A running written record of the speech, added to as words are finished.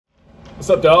What's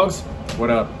up, dogs?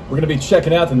 What up? We're gonna be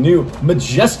checking out the new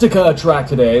Majestica track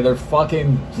today. They're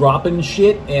fucking dropping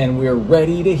shit, and we're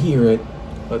ready to hear it.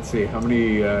 Let's see, how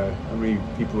many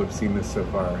people have seen this so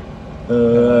far?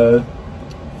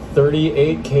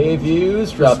 38K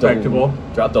views. Respectable.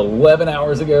 Dropped 11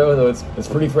 hours ago, though it's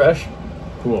pretty fresh.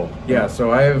 Cool. Yeah. So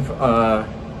I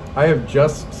have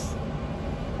just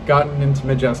gotten into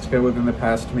Majestica within the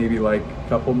past maybe like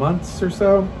couple months or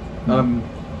so.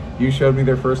 You showed me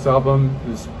their first album. It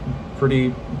was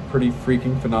pretty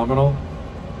freaking phenomenal.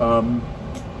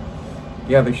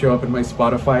 Yeah, they show up in my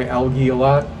Spotify algae a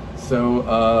lot.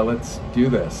 So let's do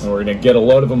this. And we're gonna get a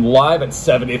load of them live at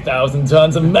 70,000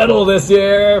 tons of metal this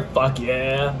year. Fuck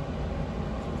yeah!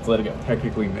 Let's let it go.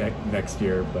 Technically next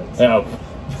year, but oh,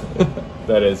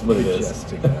 that is what it is.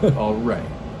 Majestica. All right.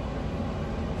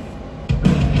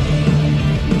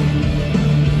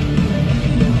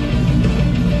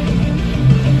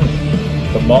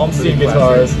 The Malmsteen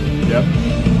guitars. Yep.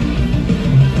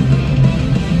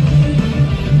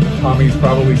 Tommy's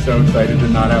probably so excited to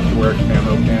not have to wear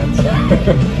camo pants.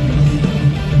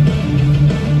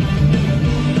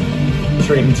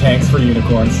 Trading tanks for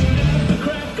unicorns.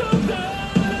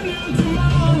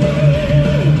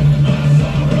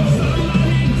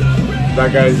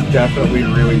 That guy's definitely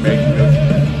really making those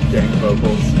gang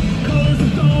vocals.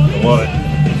 I love it.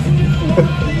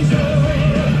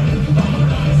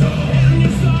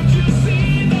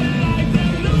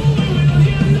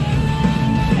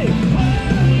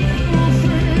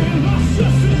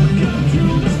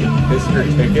 Mr.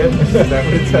 Ticket? Is that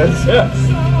what it says? Yeah.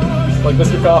 Like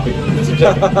Mr. Coffee. Mr.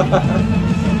 Ticket.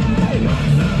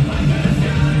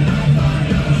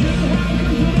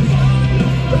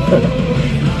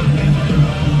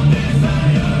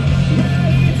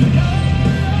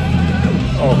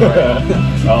 Oh, man.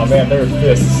 Oh man, there are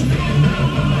fists.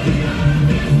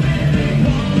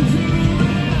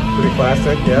 Pretty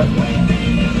classic, yeah.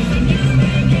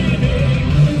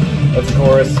 That's the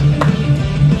chorus.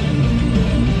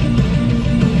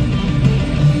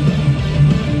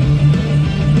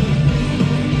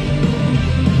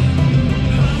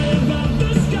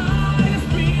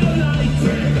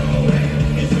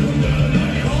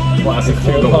 Classic To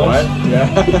cold the punch. what? Yeah.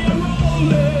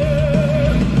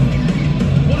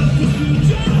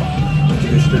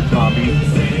 Mr. Tommy.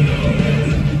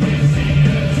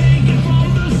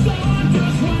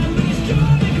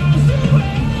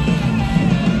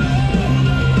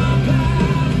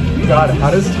 God,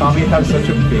 how does Tommy have such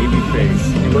a baby face?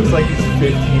 He looks like he's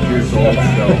 15 years old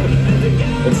still.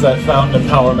 It's that fountain of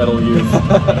power metal youth.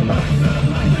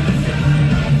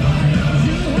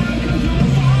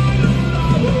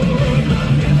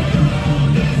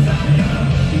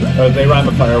 They rhyme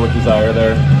a fire with desire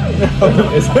there.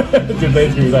 Did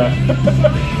they do that?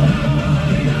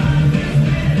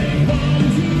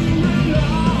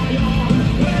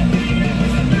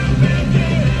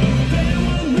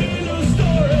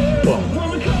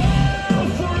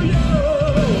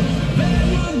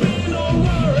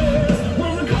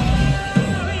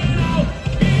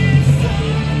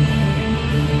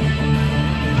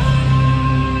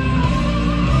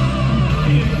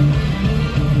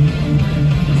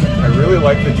 I really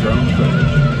like the drone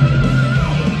footage.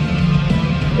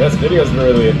 Yeah, this video's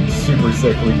really super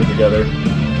sickly put together.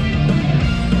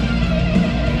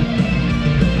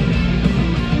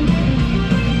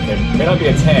 It may not be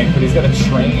a tank, but he's got a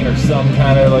train or some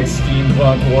kind of like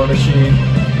steampunk war machine.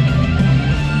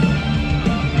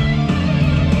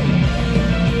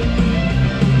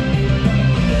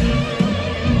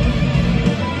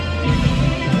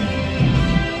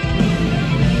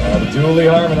 Dually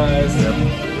harmonized. Yep.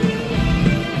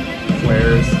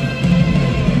 Flares.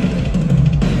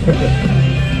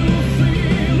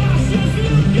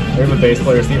 Maybe the bass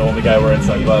player's the only guy wearing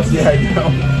sunglasses. Yeah, I know.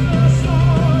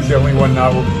 He's the only one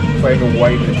not playing a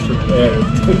white instrument. Yeah,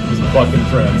 just fucking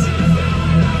friends.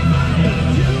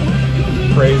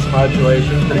 Praise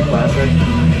modulation, pretty classic.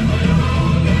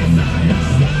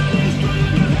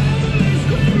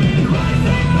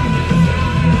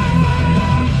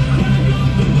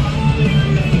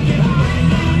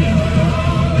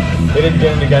 They didn't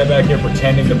get any guy back here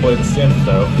pretending to play the synth,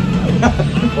 though.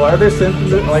 Well, are there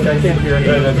synths? Like, I can't hear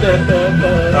anything.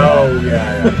 Oh,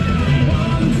 yeah,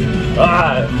 yeah.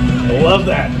 Ah, I love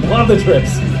that. Love the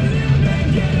trips.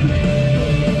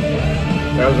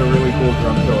 That was a really cool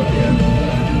drum fill at the end.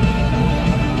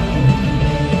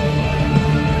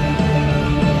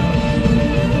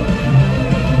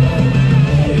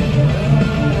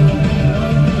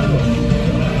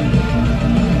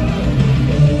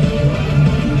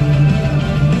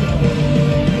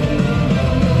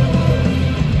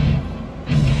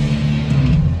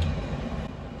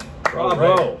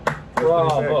 Bravo. Right.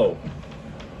 Bravo.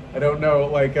 I don't know,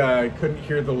 like, I couldn't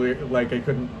hear the like, I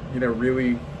couldn't,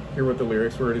 really hear what the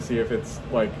lyrics were to see if it's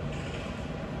like,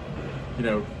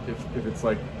 if it's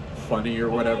like funny or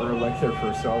whatever, like their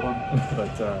first album.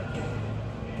 But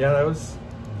yeah, that was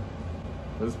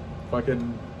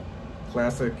fucking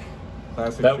classic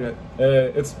shit.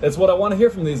 It's what I want to hear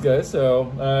from these guys.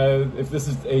 So if this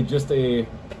is the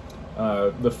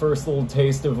first little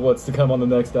taste of what's to come on the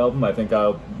next album, I think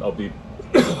I'll be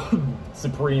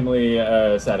supremely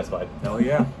satisfied. Hell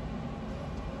yeah.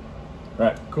 All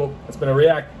right, Cool. It's been a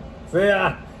react. See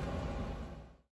ya.